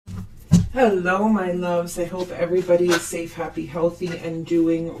Hello, my loves. I hope everybody is safe, happy, healthy, and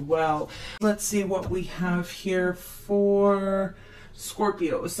doing well. Let's see what we have here for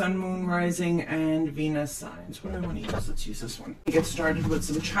Scorpio, Sun, Moon, Rising, and Venus signs. What do I want to use? Let's use this one. Get started with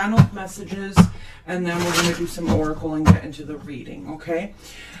some channeled messages, and then we're going to do some oracle and get into the reading, okay?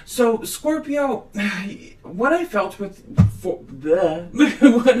 So, Scorpio, what I felt for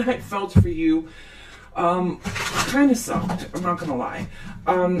you kind of sucked. I'm not gonna lie.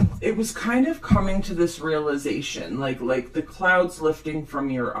 It was kind of coming to this realization, like the clouds lifting from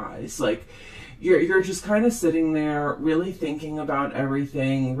your eyes. Like you're just kind of sitting there, really thinking about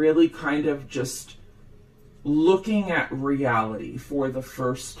everything, really kind of just looking at reality for the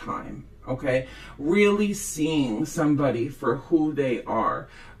first time. Okay, really seeing somebody for who they are.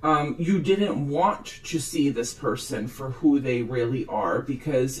 You didn't want to see this person for who they really are,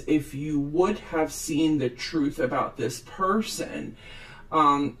 because if you would have seen the truth about this person,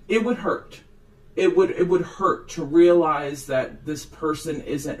 it would hurt. It would hurt to realize that this person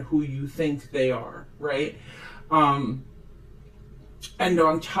isn't who you think they are, right? And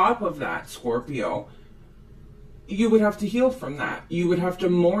on top of that, Scorpio, you would have to heal from that. You would have to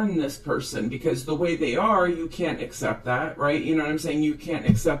mourn this person, because the way they are, you can't accept that, right? You know what I'm saying? You can't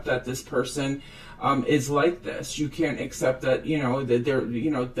accept that this person is like this. You can't accept that, you know, that they're,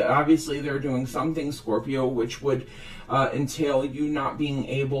 you know, obviously they're doing something, Scorpio, which would entail you not being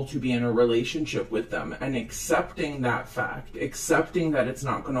able to be in a relationship with them, and accepting that fact, accepting that it's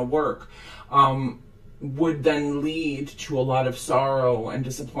not going to work, would then lead to a lot of sorrow and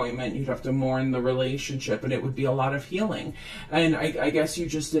disappointment. You'd have to mourn the relationship, and it would be a lot of healing. And I guess you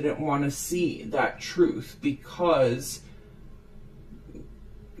just didn't want to see that truth, because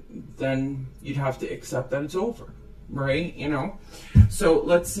then you'd have to accept that it's over, right? You know? So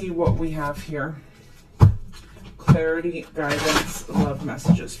let's see what we have here. Clarity, guidance, love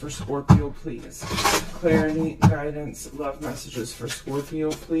messages for Scorpio, please. Clarity, guidance, love messages for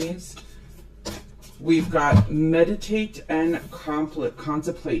Scorpio, please. We've got meditate and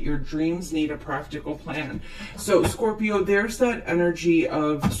contemplate. Your dreams need a practical plan. So Scorpio, there's that energy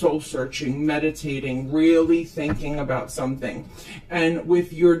of soul searching, meditating, really thinking about something. And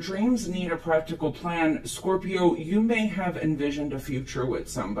with your dreams need a practical plan, Scorpio, you may have envisioned a future with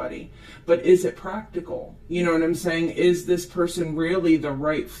somebody, but is it practical? You know what I'm saying? Is this person really the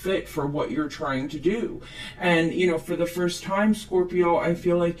right fit for what you're trying to do? And, you know, for the first time, Scorpio, I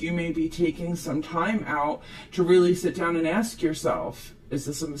feel like you may be taking some time out to really sit down and ask yourself, is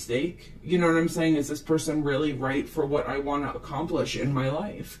this a mistake? You know what I'm saying? Is this person really right for what I want to accomplish in my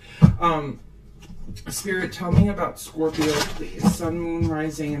life? Spirit, tell me about Scorpio, please. Sun, Moon,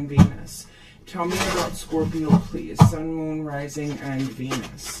 Rising, and Venus. Tell me about Scorpio, please. Sun, Moon, Rising, and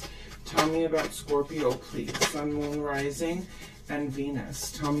Venus. Tell me about Scorpio, please. Sun, Moon, Rising, and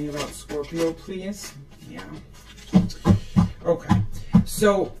Venus. Tell me about Scorpio, please. Yeah. Okay.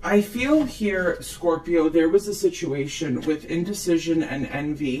 So I feel here, Scorpio, there was a situation with indecision and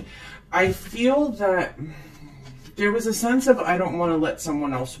envy. I feel that there was a sense of, I don't want to let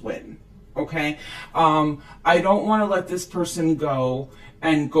someone else win. Okay. I don't want to let this person go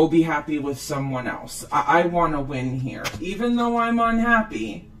and go be happy with someone else. I want to win here. Even though I'm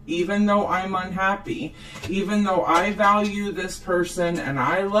unhappy, even though I value this person and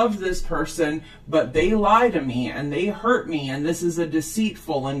I love this person, but they lie to me and they hurt me, and this is a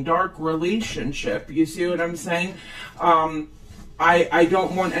deceitful and dark relationship. You see what I'm saying? I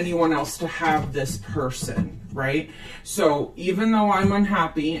don't want anyone else to have this person, right? So even though I'm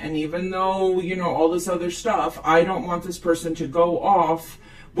unhappy, and even though, you know, all this other stuff, I don't want this person to go off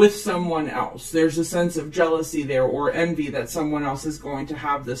with someone else. There's a sense of jealousy there, or envy that someone else is going to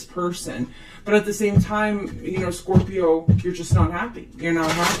have this person. But at the same time, you know, Scorpio, you're just not happy. You're not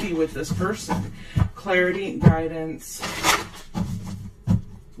happy with this person. Clarity, guidance,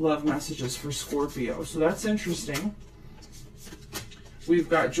 love messages for Scorpio. So that's interesting. We've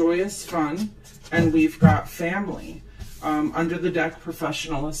got joyous fun, and we've got family. Under the deck,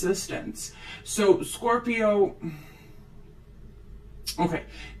 professional assistance. So Scorpio, okay,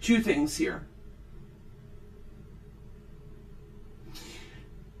 two things here.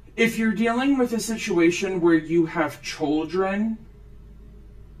 If you're dealing with a situation where you have children,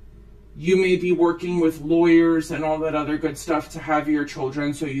 you may be working with lawyers and all that other good stuff to have your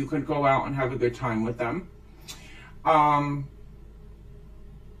children so you can go out and have a good time with them.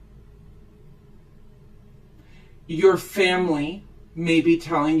 Your family may be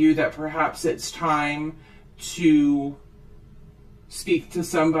telling you that perhaps it's time to speak to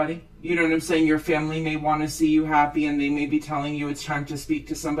somebody. You know what I'm saying? Your family may want to see you happy, and they may be telling you it's time to speak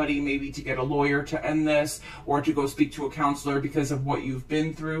to somebody, maybe to get a lawyer to end this, or to go speak to a counselor because of what you've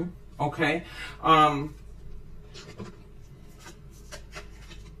been through. okay?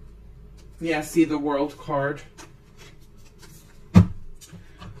 Yeah, see the World card.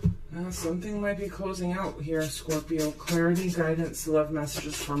 Something might be closing out here, Scorpio. Clarity, guidance, love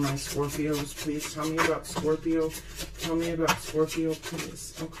messages for my Scorpios, please. Tell me about Scorpio. Tell me about Scorpio,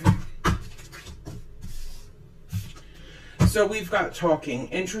 please. Okay. So we've got talking,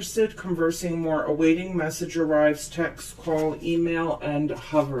 interested, conversing more, awaiting, message arrives, text, call, email, and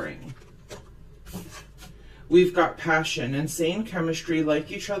hovering. We've got passion, insane chemistry,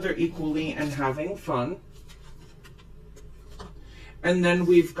 like each other equally, and having fun. And then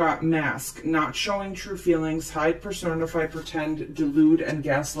we've got mask, not showing true feelings, hide, personify, pretend, delude, and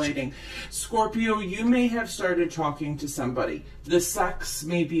gaslighting. Scorpio, you may have started talking to somebody. The sex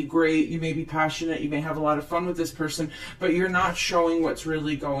may be great, you may be passionate, you may have a lot of fun with this person, but you're not showing what's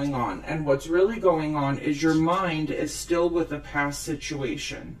really going on. And what's really going on is your mind is still with a past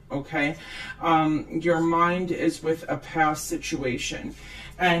situation, okay? Your mind is with a past situation.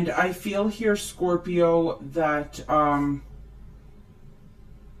 And I feel here, Scorpio, that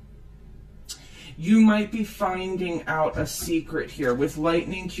you might be finding out a secret here. With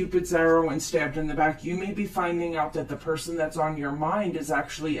lightning, Cupid's arrow, and stabbed in the back, you may be finding out that the person that's on your mind is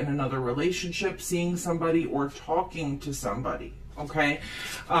actually in another relationship, seeing somebody, or talking to somebody. Okay,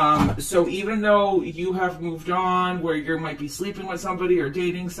 so even though you have moved on, where you might be sleeping with somebody or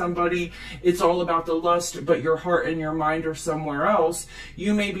dating somebody, it's all about the lust, but your heart and your mind are somewhere else.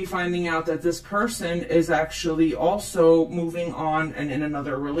 You may be finding out that this person is actually also moving on and in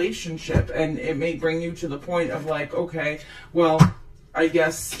another relationship, and it may bring you to the point of like, okay, well, I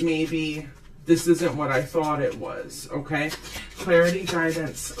guess maybe this isn't what I thought it was, okay? Clarity,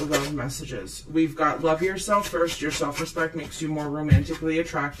 guidance, love messages. We've got love yourself first. Your self-respect makes you more romantically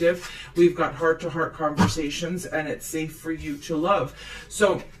attractive. We've got heart-to-heart conversations, and it's safe for you to love.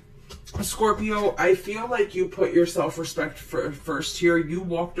 So, Scorpio, I feel like you put your self-respect first here. You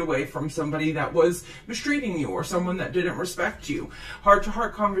walked away from somebody that was mistreating you or someone that didn't respect you.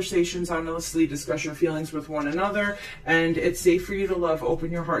 Heart-to-heart conversations, honestly discuss your feelings with one another, and it's safe for you to love.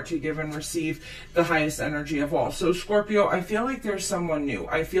 Open your heart to give and receive the highest energy of all. So, Scorpio, I feel like there's someone new.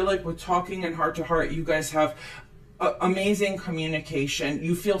 I feel like with talking and heart-to-heart, you guys have amazing communication.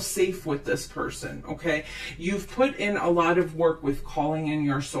 You feel safe with this person, okay? You've put in a lot of work with calling in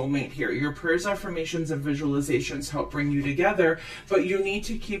your soulmate here. Your prayers, affirmations, and visualizations help bring you together, but you need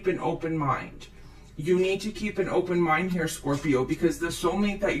to keep an open mind. You need to keep an open mind here, Scorpio, because the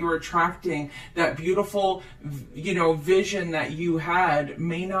soulmate that you're attracting, that beautiful, you know, vision that you had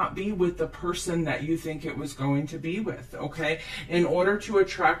may not be with the person that you think it was going to be with, okay? In order to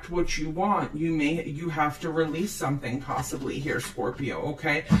attract what you want, you have to release something possibly here, Scorpio,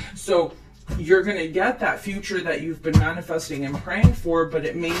 okay? So you're going to get that future that you've been manifesting and praying for, but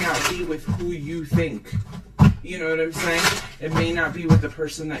it may not be with who you think. You know what I'm saying? It may not be with the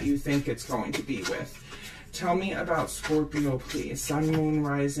person that you think it's going to be with. Tell me about Scorpio, please. Sun, Moon,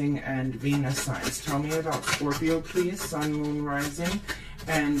 Rising, and Venus signs. Tell me about Scorpio, please. Sun, Moon, Rising,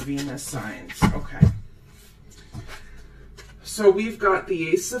 and Venus signs. Okay. So we've got the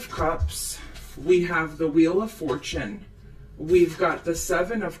Ace of Cups. We have the Wheel of Fortune. We've got the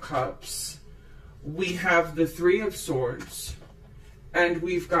Seven of Cups. We have the Three of Swords. And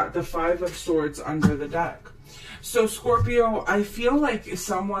we've got the Five of Swords under the deck. So, Scorpio, I feel like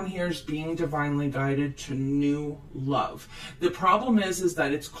someone here is being divinely guided to new love. The problem is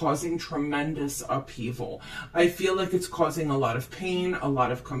that it's causing tremendous upheaval. I feel like it's causing a lot of pain, a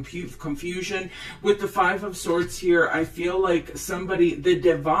lot of confusion. With the Five of Swords here, I feel like somebody, the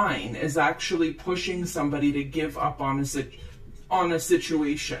divine, is actually pushing somebody to give up on a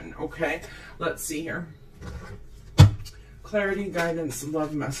situation, okay? Let's see here. Clarity, guidance,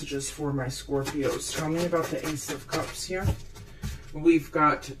 love messages for my Scorpios. Tell me about the Ace of Cups here. We've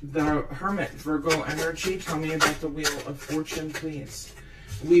got the Hermit, Virgo energy. Tell me about the Wheel of Fortune, please.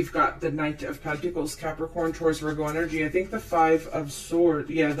 We've got the Knight of Pentacles, Capricorn, Taurus, Virgo energy. I think the Five of Swords,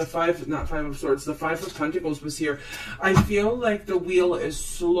 yeah, the Five, not Five of Swords, the Five of Pentacles was here. I feel like the wheel is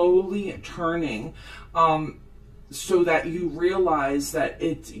slowly turning, so that you realize that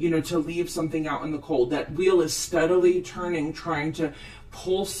it's, you know, to leave something out in the cold. That wheel is steadily turning, trying to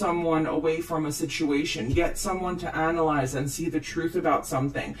pull someone away from a situation, get someone to analyze and see the truth about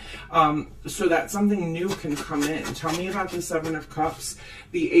something, so that something new can come in. Tell me about the Seven of Cups,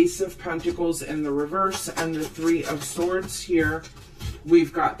 the Ace of Pentacles in the reverse, and the Three of Swords here.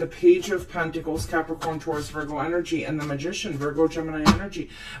 We've got the Page of Pentacles, Capricorn, Taurus, Virgo energy, and the Magician, Virgo, Gemini energy.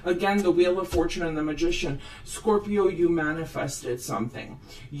 Again, the Wheel of Fortune and the Magician. Scorpio, you manifested something.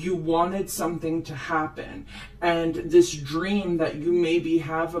 You wanted something to happen. And this dream that you maybe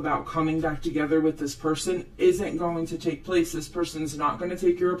have about coming back together with this person isn't going to take place. This person's not going to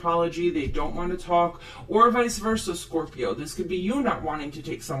take your apology. They don't want to talk, or vice versa, Scorpio. This could be you not wanting to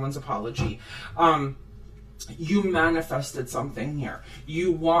take someone's apology. You manifested something here.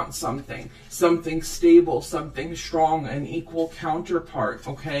 You want something stable, something strong, an equal counterpart,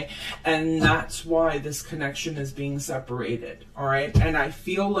 okay? And that's why this connection is being separated, all right? And I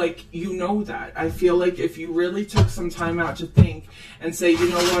feel like you know that. I feel like if you really took some time out to think and say, you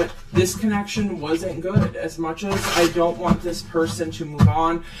know what, this connection wasn't good. As much as I don't want this person to move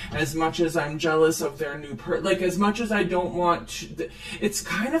on, as much as I'm jealous of their new like as much as I don't want to, it's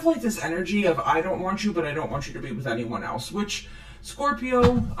kind of like this energy of I don't want you, but I don't want you to be with anyone else, which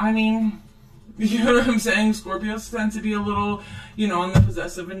Scorpio, I mean, you know what I'm saying? Scorpios tend to be a little, you know, on the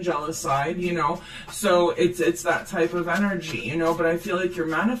possessive and jealous side, you know, so it's that type of energy, you know, but I feel like you're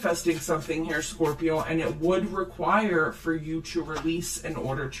manifesting something here, Scorpio, and it would require for you to release in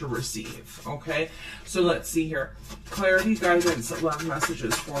order to receive, okay? So let's see here. Clarity, guidance, love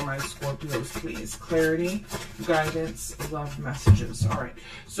messages for my Scorpios, please. Clarity, guidance, love messages. All right,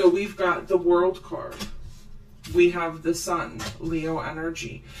 so we've got the World card. We have the Sun, Leo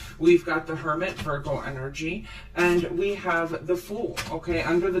energy. We've got the Hermit, Virgo energy. And we have the Fool, okay?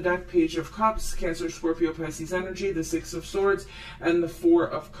 Under the deck, Page of Cups, Cancer, Scorpio, Pisces energy, the Six of Swords, and the Four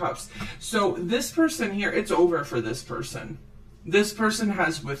of Cups. So this person here, it's over for this person. This person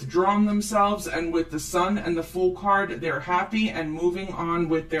has withdrawn themselves, and with the Sun and the Fool card, they're happy and moving on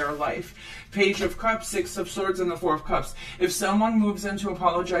with their life. Page of Cups, Six of Swords, and the Four of Cups. If someone moves in to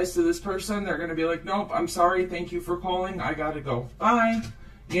apologize to this person, they're going to be like, nope, I'm sorry, thank you for calling, I gotta go, bye.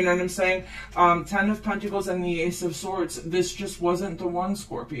 You know what I'm saying? 10 of Pentacles and the Ace of Swords. This just wasn't the one,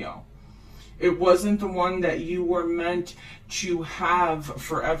 Scorpio. It wasn't the one that you were meant to have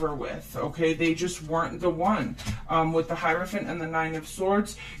forever with, okay? They just weren't the one. With the Hierophant and the Nine of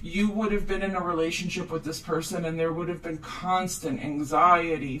Swords, you would have been in a relationship with this person and there would have been constant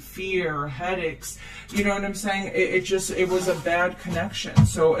anxiety, fear, headaches. You know what I'm saying? It was a bad connection.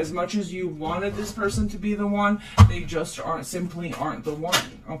 So as much as you wanted this person to be the one, they just simply aren't the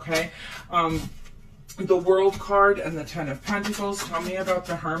one, okay? The World card and the Ten of Pentacles. Tell me about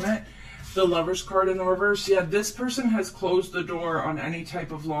the Hermit. The Lovers card in the reverse. Yeah, this person has closed the door on any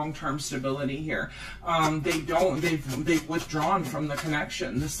type of long-term stability here. They've withdrawn from the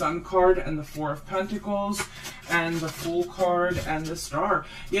connection. The Sun card and the Four of Pentacles and the Fool card and the Star.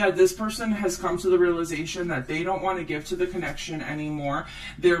 Yeah, this person has come to the realization that they don't want to give to the connection anymore.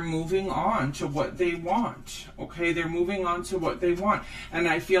 They're moving on to what they want. Okay, they're moving on to what they want. And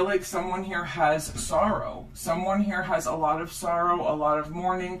I feel like someone here has sorrow. Someone here has a lot of sorrow, a lot of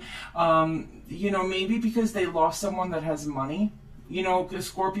mourning. You know, maybe because they lost someone that has money. You know,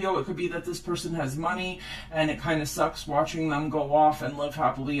 Scorpio, it could be that this person has money and it kind of sucks watching them go off and live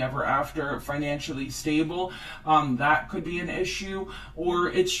happily ever after, financially stable. That could be an issue. Or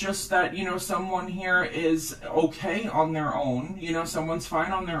it's just that, you know, someone here is okay on their own. You know, someone's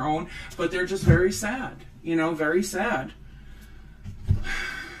fine on their own, but they're just very sad. You know, very sad.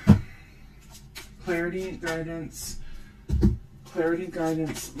 Clarity, guidance,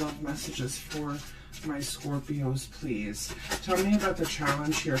 love messages for my Scorpios, please. Tell me about the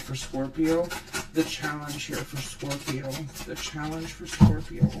challenge here for Scorpio. The challenge here for Scorpio. The challenge for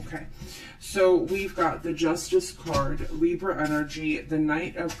Scorpio. Okay. So we've got the Justice card, Libra energy, the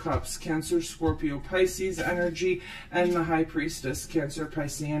Knight of Cups, Cancer, Scorpio, Pisces energy, and the High Priestess, Cancer,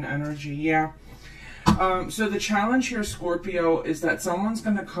 Piscean energy. Yeah. So the challenge here, Scorpio, is that someone's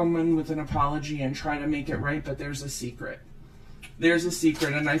going to come in with an apology and try to make it right, but there's a secret. There's a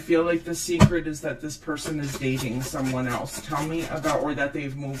secret, and I feel like the secret is that this person is dating someone else. Tell me about, or that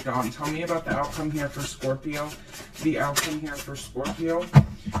they've moved on. Tell me about the outcome here for Scorpio. The outcome here for Scorpio.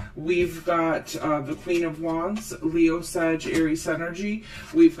 We've got the Queen of Wands, Leo, Sag, Aries energy.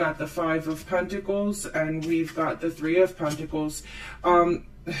 We've got the Five of Pentacles, and we've got the Three of Pentacles.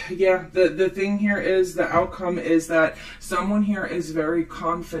 Yeah, the thing here is, the outcome is that someone here is very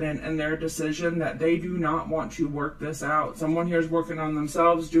confident in their decision that they do not want to work this out. Someone here is working on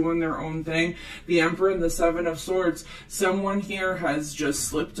themselves, doing their own thing. The Emperor and the Seven of Swords. Someone here has just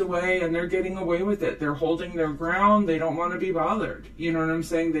slipped away and they're getting away with it. They're holding their ground. They don't want to be bothered. You know what I'm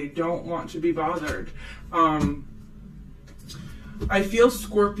saying? They don't want to be bothered. I feel,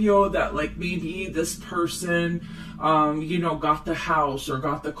 Scorpio, that like maybe this person, you know, got the house or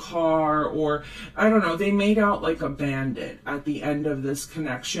got the car, or I don't know, they made out like a bandit at the end of this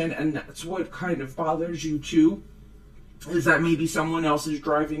connection. And that's what kind of bothers you too, is that maybe someone else is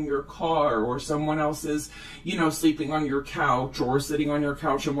driving your car, or someone else is, you know, sleeping on your couch, or sitting on your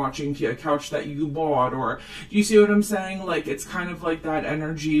couch and watching a couch that you bought. Or do you see what I'm saying? Like, it's kind of like that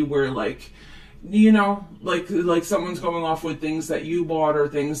energy where, like, you know, like someone's going off with things that you bought, or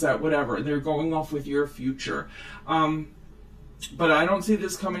things that whatever, they're going off with your future. But I don't see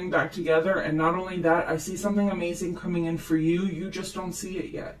this coming back together. And not only that, I see something amazing coming in for you. You just don't see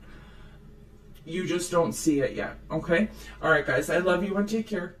it yet. You just don't see it yet. Okay. All right, guys, I love you and take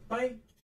care. Bye.